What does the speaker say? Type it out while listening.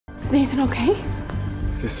Is Nathan okay?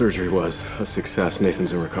 The surgery was a success.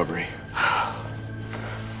 Nathan's in recovery.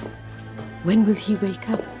 When will he wake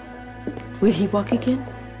up? Will he walk again?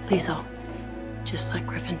 Liesl, just let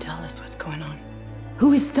Griffin tell us what's going on.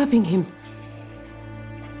 Who is stopping him?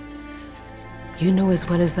 You know as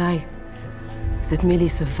well as I that merely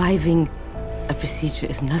surviving a procedure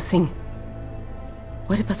is nothing.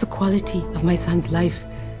 What about the quality of my son's life?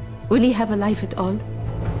 Will he have a life at all?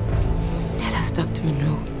 Tell us, Dr.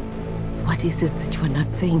 Monroe. What is it that you are not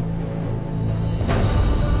saying?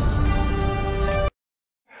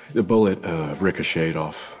 The bullet ricocheted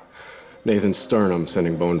off Nathan's sternum,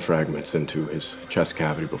 sending bone fragments into his chest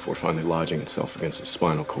cavity before finally lodging itself against his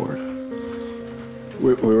spinal cord.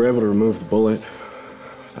 We were able to remove the bullet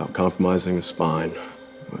without compromising his spine.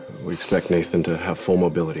 We expect Nathan to have full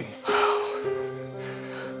mobility.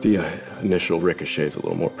 The initial ricochet is a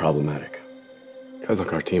little more problematic.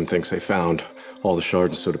 Look, our team thinks they found all the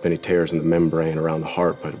shards and sewed up any tears in the membrane around the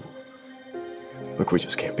heart, but look, we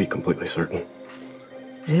just can't be completely certain.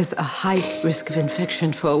 There's a high risk of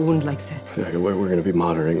infection for a wound like that. Yeah, we're going to be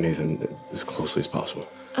monitoring Nathan as closely as possible.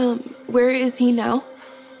 Where is he now?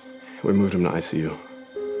 We moved him to ICU.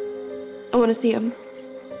 I want to see him.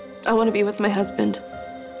 I want to be with my husband.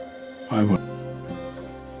 I would.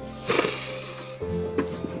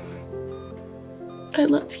 I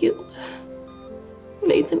love you,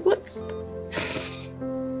 Nathan West.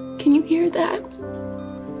 Can you hear that?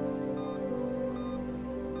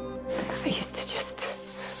 I used to just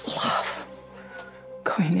love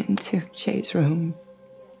going into Jay's room,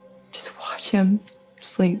 just watch him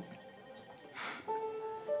sleep.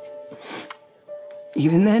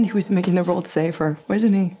 Even then, he was making the world safer,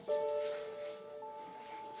 wasn't he?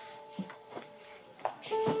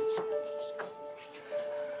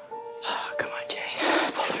 Oh, come on, Jay.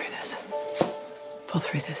 Pull through this. Pull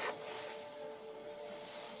through this.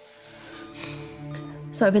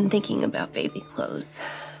 So I've been thinking about baby clothes.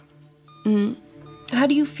 How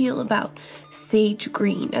do you feel about sage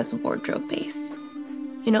green as a wardrobe base?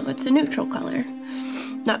 You know, it's a neutral color.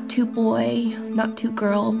 Not too boy, not too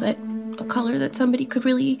girl, but a color that somebody could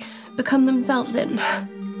really become themselves in.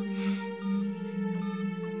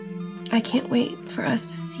 I can't wait for us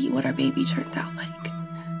to see what our baby turns out like.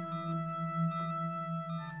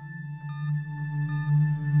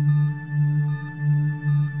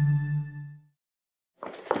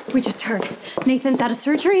 We just heard. Nathan's out of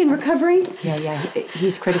surgery and recovering. Yeah,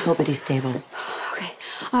 he's critical, but he's stable. Okay,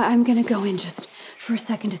 I'm gonna go in just for a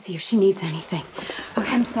second to see if she needs anything.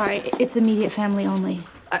 Okay. I'm sorry, it's immediate family only.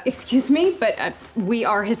 Excuse me, but we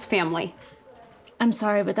are his family. I'm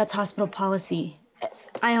sorry, but that's hospital policy.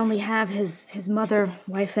 I only have his mother,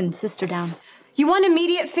 wife, and sister down. You want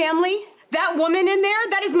immediate family? That woman in there?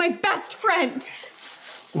 That is my best friend.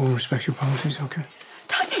 We'll respect your policies, okay?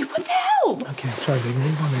 Dante, what the hell? Okay, I'm sorry, baby. What do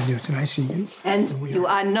you want me to do? It's an ICU. And you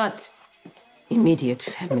are not immediate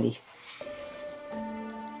family.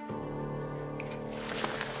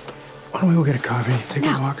 Why don't we go get a coffee, take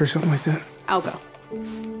a walk or something like that? I'll go.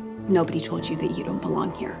 Nobody told you that you don't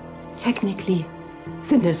belong here. Technically,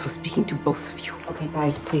 the nurse was speaking to both of you. Okay,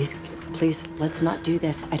 guys, please, let's not do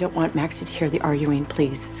this. I don't want Maxie to hear the arguing,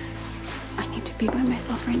 please. I need to be by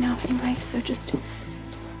myself right now anyway, so just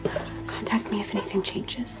contact me if anything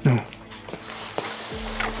changes. No.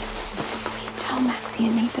 Please tell Maxie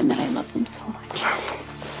and Nathan that I love them so much.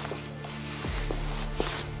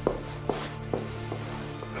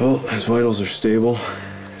 Well, his vitals are stable.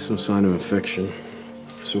 There's no sign of infection.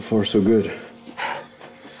 So far, so good.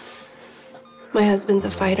 My husband's a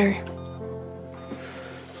fighter.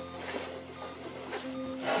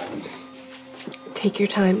 Take your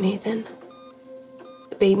time, Nathan.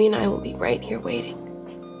 The baby and I will be right here waiting.